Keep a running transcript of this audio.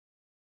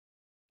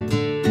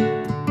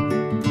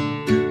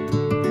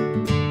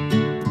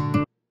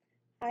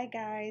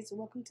guys,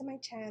 welcome to my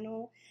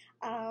channel.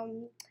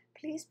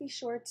 Please be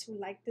sure to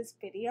like this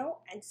video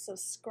and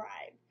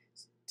subscribe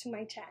to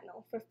my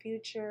channel for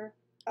future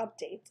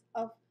updates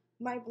of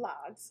my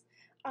vlogs.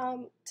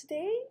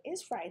 Today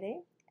is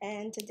Friday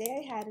and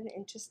today I had an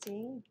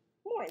interesting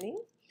morning.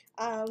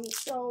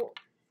 So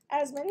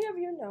as many of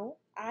you know,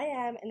 I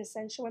am an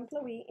essential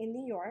employee in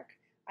New York.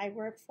 I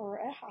work for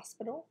a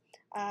hospital,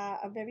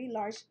 a very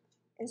large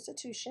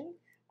institution,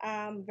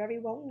 very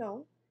well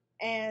known.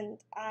 And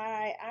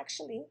I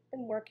actually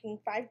been working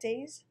 5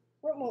 days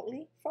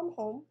remotely from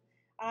home.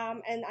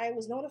 And I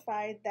was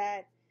notified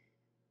that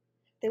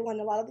they want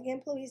a lot of the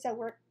employees that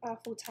work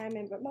full-time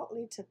and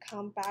remotely to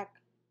come back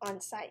on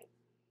site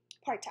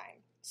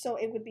part-time. So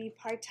it would be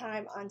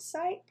part-time on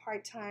site,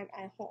 part-time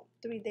at home.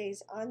 3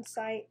 days on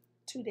site,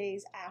 2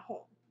 days at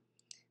home.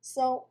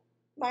 So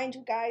mind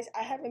you guys,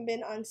 I haven't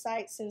been on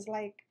site since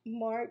like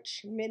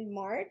March,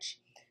 mid-March.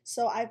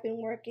 So I've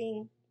been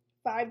working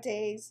 5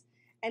 days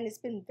and it's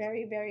been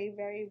very, very,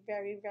 very,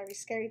 very, very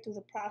scary through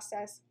the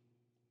process.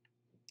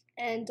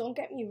 And don't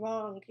get me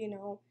wrong,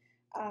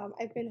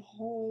 I've been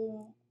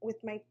home with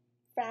my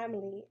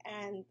family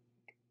and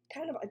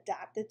kind of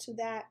adapted to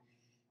that,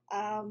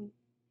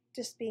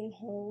 just being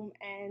home.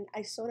 And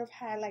I sort of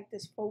had like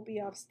this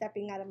phobia of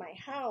stepping out of my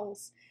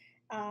house.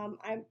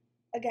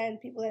 Again,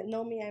 people that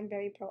know me, I'm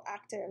very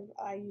proactive.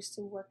 I used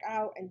to work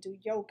out and do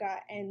yoga,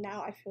 and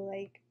now I feel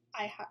like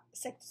I have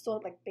sort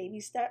of like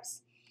baby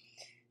steps.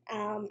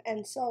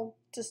 And so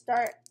to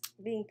start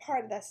being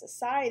part of that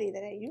society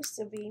that I used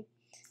to be,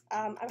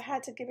 I've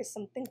had to give it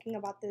some thinking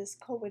about this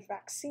COVID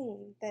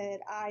vaccine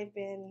that I've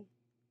been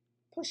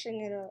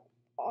pushing it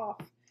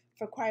off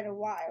for quite a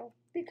while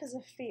because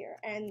of fear.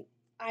 And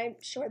I'm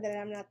sure that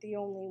I'm not the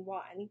only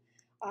one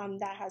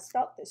that has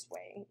felt this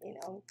way.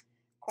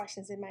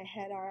 Questions in my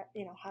head are,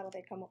 how do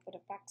they come up with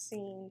a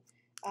vaccine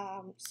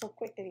so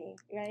quickly,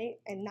 right?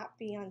 And not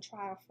be on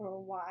trial for a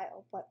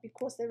while. But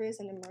because there is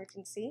an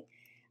emergency,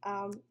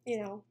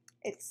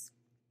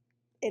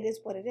 it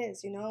is what it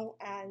is,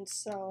 and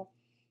so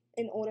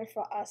in order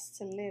for us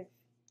to live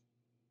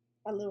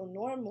a little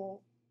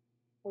normal,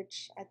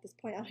 which at this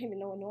point I don't even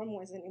know what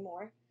normal is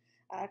anymore,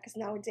 because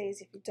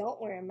nowadays if you don't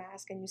wear a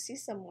mask and you see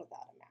someone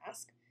without a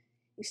mask,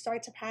 you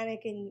start to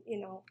panic and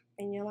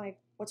and you're like,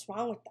 what's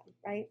wrong with them,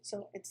 right?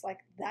 So it's like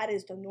that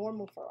is the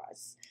normal for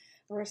us.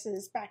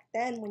 Versus back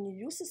then, when you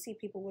used to see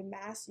people with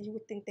masks, you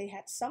would think they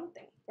had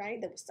something,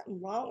 right? There was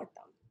something wrong with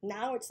them.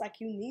 Now it's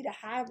like you need to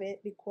have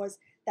it because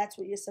that's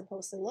what you're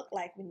supposed to look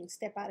like when you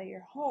step out of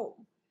your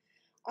home.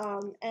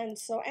 And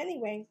so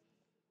anyway,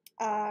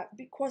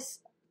 because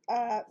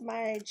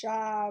my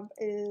job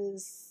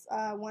is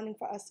wanting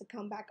for us to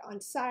come back on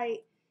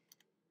site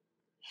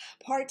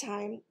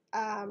part-time,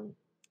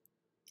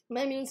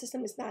 my immune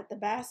system is not the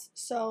best.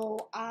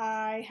 So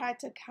I had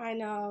to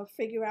kind of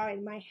figure out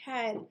in my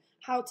head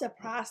how to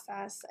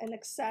process and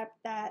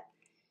accept that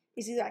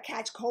it's either I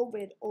catch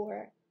COVID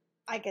or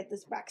I get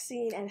this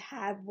vaccine and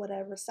have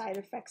whatever side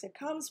effects it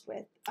comes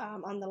with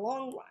on the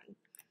long run,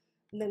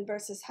 than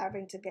versus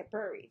having to get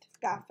buried,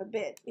 God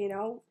forbid,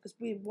 because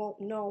we won't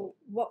know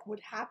what would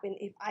happen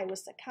if I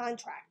was to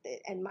contract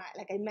it. And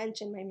like I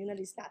mentioned, my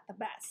immunity is not the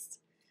best.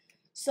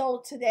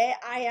 So today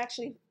I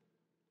actually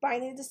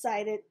finally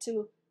decided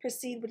to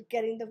proceed with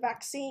getting the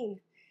vaccine.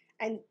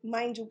 And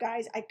mind you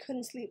guys, I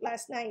couldn't sleep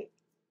last night.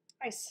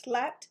 I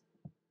slept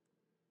a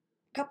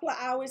couple of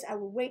hours. I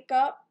would wake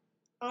up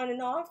on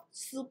and off,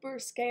 super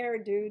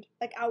scared, dude.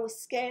 Like I was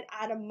scared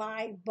out of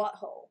my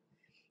butthole.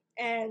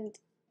 And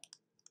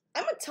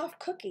I'm a tough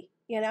cookie,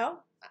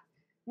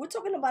 We're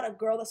talking about a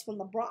girl that's from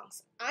the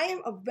Bronx. I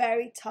am a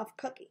very tough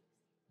cookie.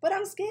 But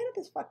I'm scared of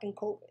this fucking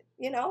COVID,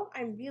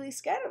 I'm really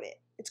scared of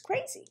it. It's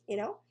crazy,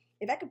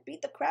 If I could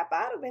beat the crap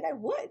out of it, I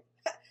would.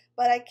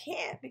 But I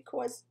can't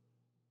because,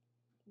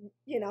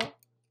 you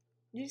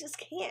just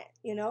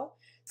can't,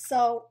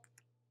 So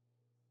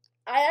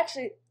I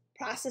actually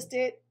processed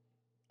it,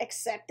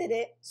 accepted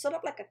it, sort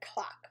of like a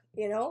clock,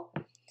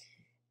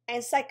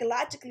 and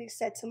psychologically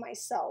said to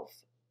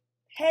myself,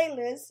 hey,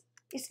 Liz,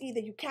 it's either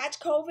you catch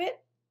COVID,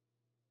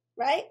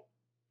 right,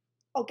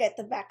 or get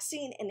the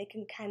vaccine, and it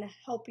can kind of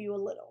help you a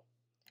little.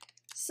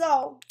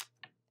 So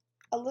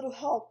a little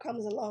help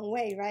comes a long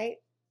way, right?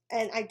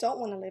 And I don't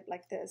want to live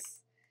like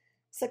this,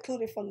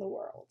 secluded from the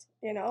world,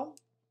 It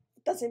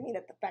doesn't mean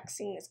that the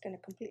vaccine is going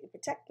to completely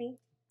protect me.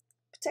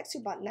 It protects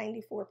you about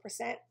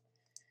 94%.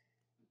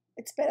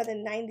 It's better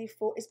than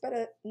 94. It's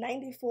better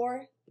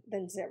 94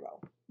 than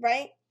 0,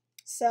 right?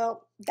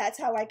 So that's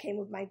how I came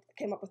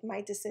up with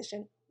my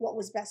decision, what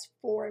was best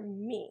for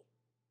me,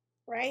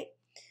 right?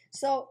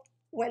 So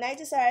when I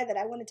decided that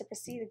I wanted to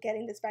proceed with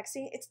getting this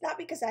vaccine, it's not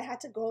because I had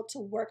to go to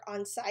work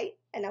on site,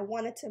 and I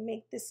wanted to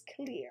make this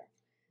clear.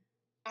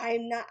 I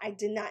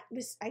did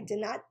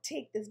not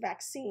take this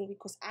vaccine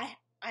because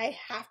I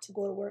have to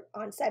go to work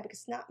on site because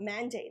it's not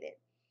mandated.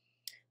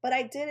 But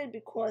I did it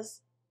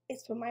because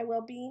it's for my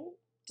well-being,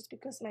 just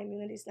because my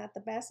immunity is not the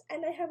best,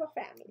 and I have a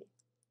family,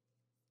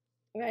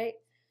 right?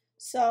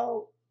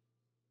 So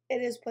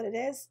it is what it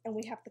is, and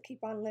we have to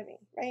keep on living,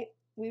 right?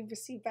 we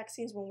receive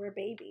vaccines when we're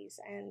babies,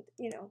 and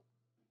it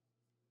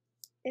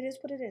is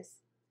what it is.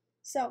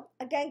 So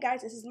again,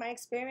 guys, this is my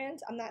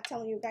experience. I'm not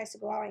telling you guys to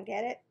go out and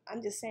get it.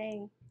 I'm just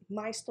saying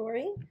my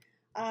story.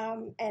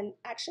 And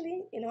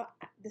actually,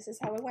 this is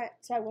how it went.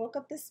 So I woke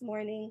up this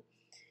morning.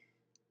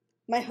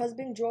 My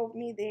husband drove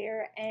me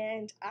there,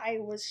 and I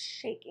was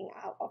shaking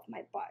out of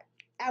my butt.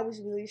 I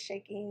was really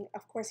shaking.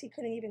 Of course, he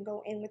couldn't even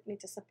go in with me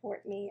to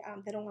support me.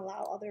 They don't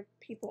allow other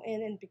people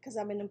in, and because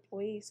I'm an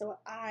employee, so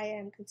I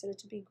am considered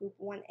to be Group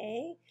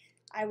 1A,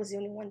 I was the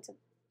only one to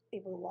be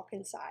able to walk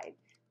inside.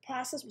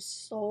 Process was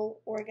so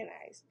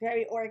organized,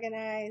 very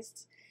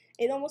organized.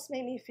 It almost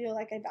made me feel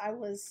like if I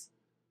was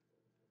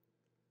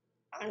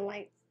on,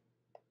 like,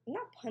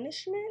 not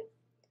punishment,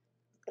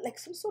 but like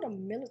some sort of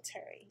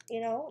military,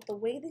 the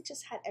way they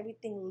just had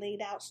everything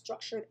laid out,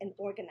 structured, and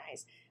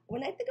organized.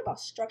 When I think about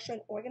structure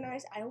and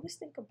organized, I always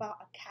think about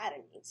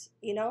academies,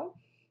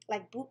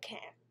 like boot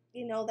camp,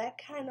 that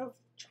kind of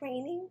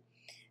training.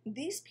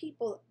 These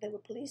people, there were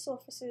police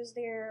officers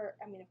there.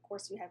 I mean, of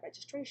course, you had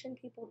registration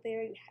people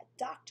there. You had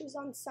doctors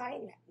on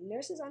site. You had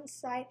nurses on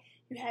site.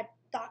 You had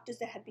doctors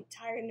that had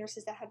retired,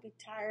 nurses that had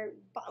retired,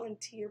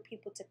 volunteer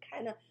people to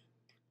kind of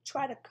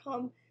try to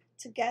come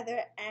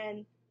together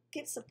and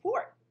give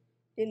support,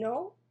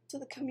 to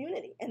the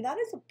community. And that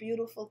is a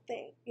beautiful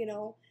thing,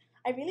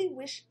 I really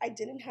wish I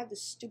didn't have the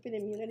stupid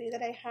immunity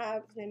that I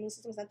have. My immune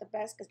system is not the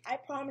best, because I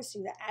promise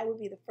you that I would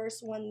be the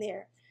first one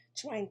there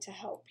trying to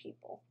help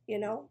people,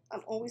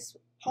 I'm always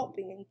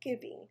helping and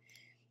giving.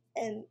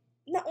 And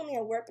not only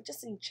at work, but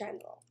just in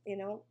general,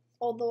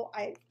 although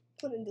I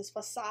put in this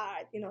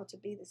facade, to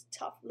be this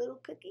tough little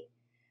cookie,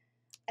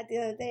 at the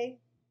end of the day,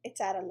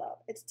 it's out of love.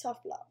 It's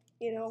tough love,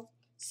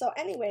 So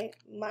anyway,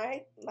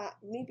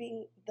 me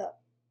being the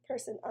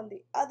person on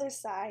the other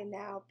side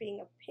now, being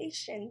a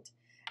patient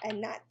and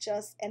not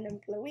just an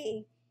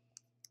employee,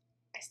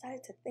 I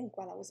started to think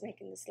while I was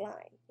making this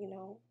line,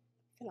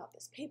 fill out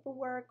this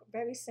paperwork,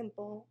 very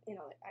simple,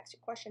 ask you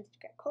questions. Did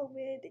you get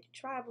COVID? Did you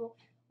travel?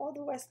 All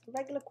the rest, the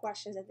regular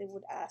questions that they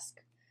would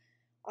ask.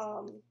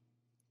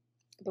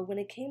 But when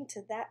it came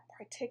to that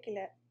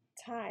particular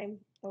time,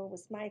 or it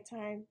was my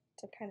time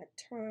to kind of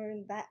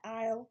turn that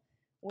aisle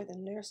where the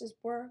nurses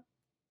were,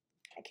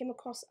 I came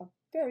across a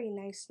very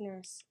nice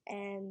nurse,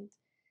 and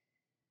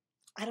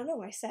I don't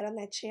know, I sat on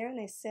that chair and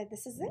I said,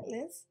 "This is it,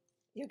 Liz.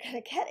 You're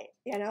going to get it,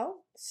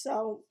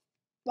 So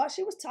while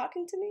she was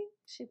talking to me,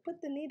 she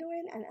put the needle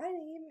in, and I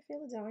didn't even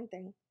feel a darn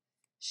thing.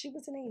 She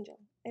was an angel.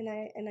 And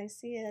I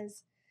see it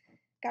as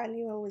God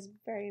knew I was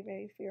very,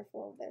 very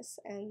fearful of this,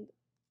 and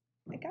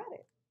I got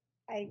it.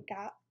 I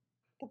got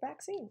the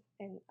vaccine,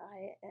 and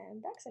I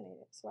am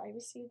vaccinated. So I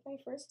received my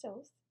first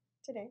dose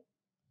today.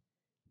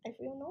 I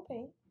feel no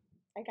pain.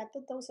 I got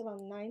the dose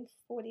around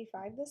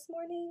 9:45 this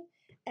morning,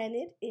 and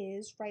it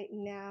is right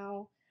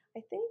now,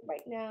 I think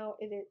right now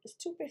it is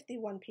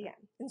 2:51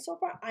 p.m. And so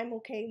far I'm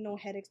okay, no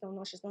headaches, no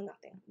nauseous, no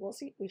nothing. We'll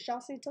see, we shall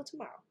see till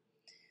tomorrow.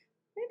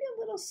 Maybe a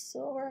little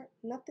sore,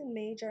 nothing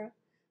major.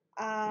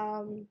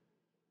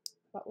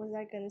 What was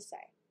I gonna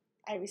say?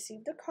 I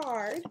received a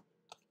card,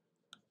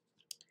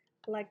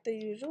 like the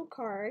usual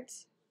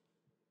cards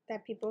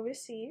that people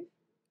receive.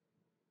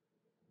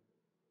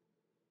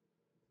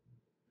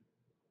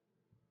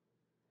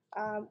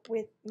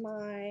 With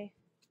my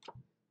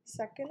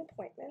second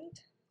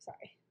appointment,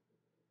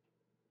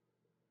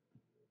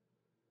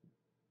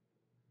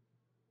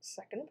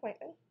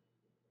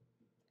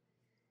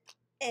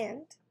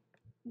 and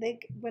they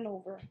went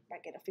over, I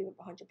get a fever of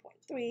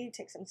 100.3,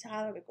 take some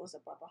Tylenol, it goes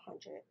above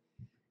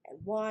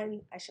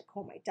 101, I should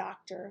call my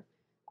doctor.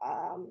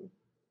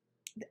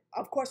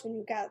 Of course,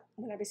 when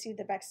I received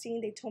the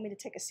vaccine, they told me to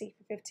take a seat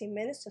for 15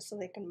 minutes just so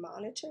they can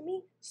monitor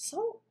me.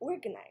 So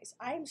organized.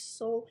 I've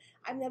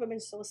never been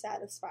so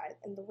satisfied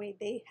in the way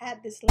they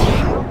had this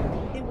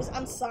line. It was,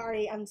 I'm so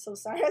sorry.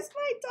 That's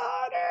my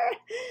daughter.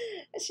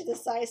 And she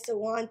decides to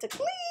want to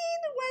clean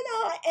when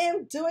I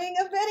am doing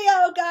a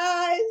video,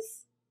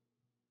 guys.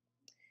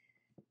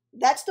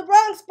 That's the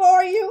Bronx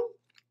for you.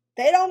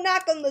 They don't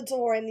knock on the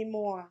door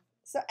anymore.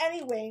 So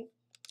anyway,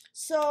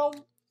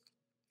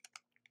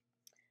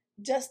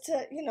 just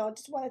to,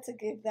 just wanted to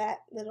give that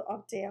little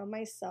update on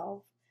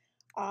myself.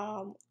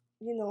 I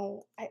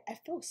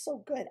feel so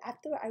good.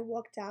 After I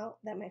walked out,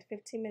 that my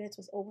 15 minutes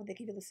was over, they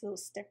give you this little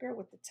sticker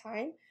with the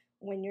time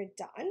when you're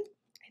done.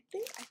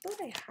 I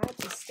thought I had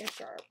the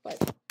sticker, but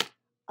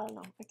I don't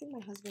know. I think my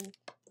husband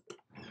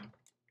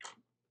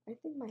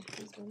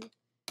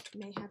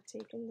may have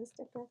taken the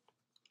sticker.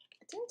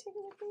 Did I take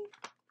it with me?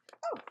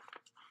 Oh,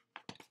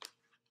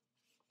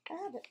 I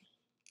have it.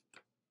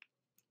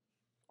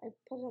 I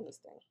put it on this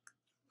thing.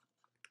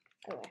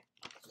 Anyway,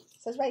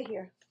 so it's right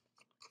here.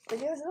 They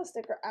give this little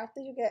sticker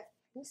after you get,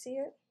 can you see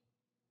it? It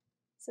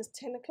says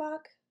 10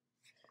 o'clock.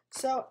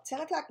 So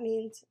 10 o'clock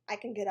means I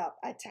can get up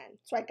at 10.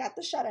 So I got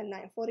the shot at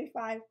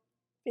 9:45,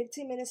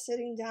 15 minutes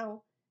sitting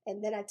down,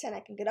 and then at 10 I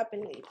can get up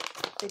and leave.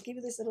 They give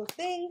you this little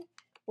thing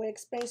where it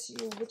explains to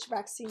you which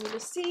vaccine you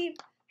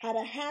received, how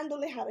to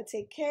handle it, how to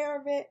take care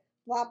of it,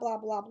 blah, blah,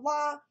 blah,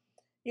 blah.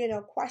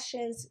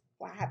 Questions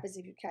what happens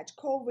if you catch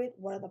COVID,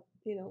 what are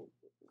the,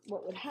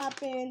 what would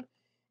happen.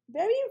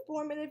 Very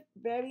informative,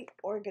 very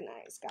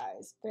organized,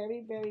 guys.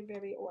 Very, very,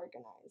 very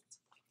organized.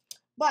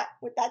 But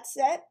with that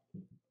said,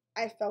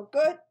 I felt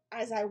good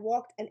as I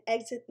walked and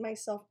exited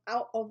myself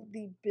out of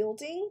the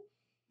building.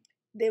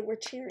 They were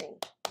cheering.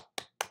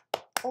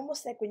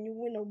 Almost like when you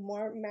win a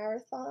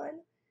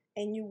marathon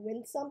and you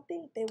win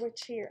something, they were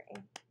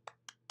cheering.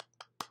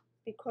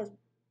 Because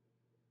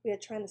we are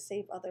trying to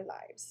save other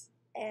lives.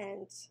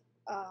 And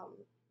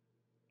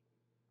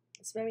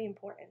it's very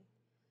important.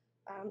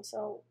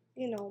 So,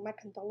 my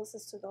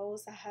condolences to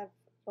those that have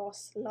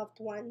lost loved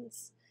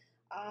ones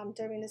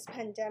during this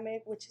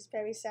pandemic, which is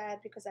very sad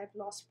because I've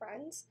lost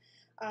friends.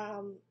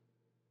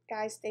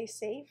 Guys, stay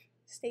safe,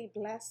 stay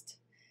blessed,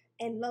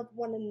 and love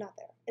one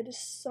another. It is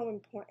so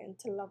important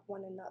to love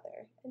one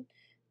another. And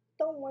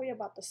don't worry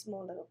about the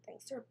small little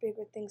things. There are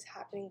bigger things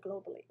happening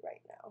globally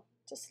right now.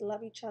 Just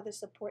love each other,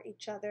 support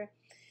each other.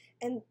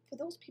 And for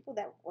those people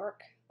that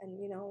work and,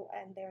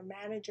 and their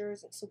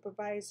managers and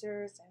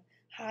supervisors and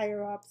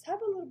higher ups,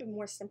 have a little bit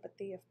more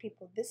sympathy of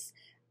people. This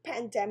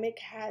pandemic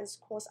has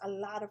caused a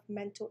lot of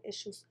mental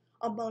issues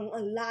among a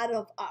lot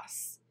of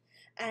us.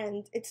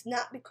 And it's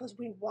not because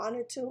we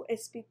wanted to,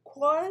 it's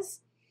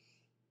because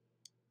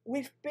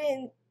we've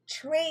been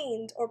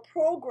trained or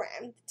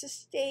programmed to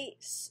stay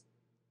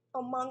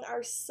among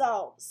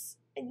ourselves.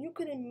 And you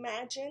can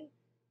imagine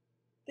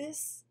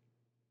this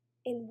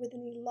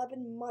within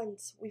 11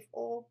 months, we've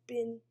all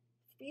been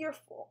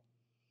fearful.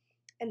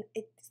 And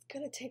it's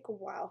going to take a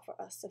while for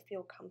us to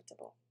feel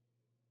comfortable.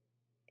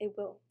 It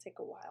will take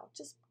a while.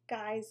 Just,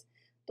 guys,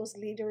 those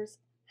leaders,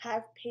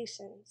 have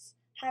patience.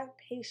 Have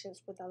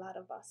patience with a lot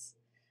of us.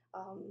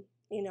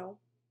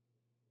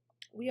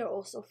 We are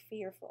also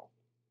fearful.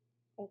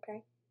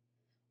 Okay?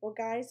 Well,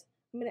 guys,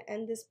 I'm going to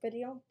end this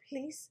video.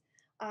 Please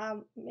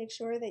make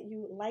sure that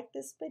you like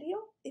this video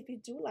if you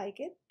do like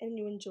it and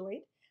you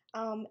enjoyed.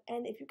 And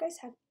if you guys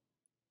have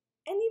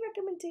any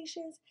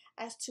recommendations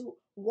as to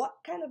what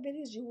kind of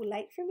videos you would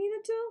like for me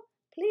to do,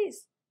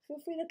 please feel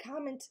free to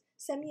comment,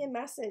 send me a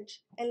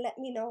message, and let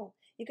me know.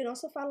 You can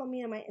also follow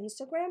me on my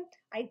Instagram.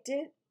 I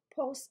did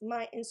post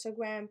my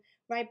Instagram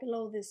right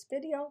below this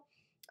video.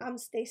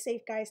 Stay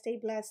safe, guys. Stay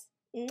blessed.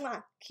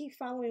 Mwah. Keep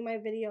following my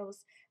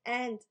videos.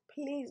 And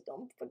please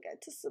don't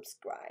forget to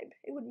subscribe.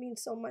 It would mean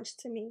so much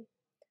to me.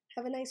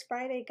 Have a nice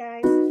Friday,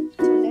 guys.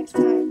 Until next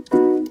time.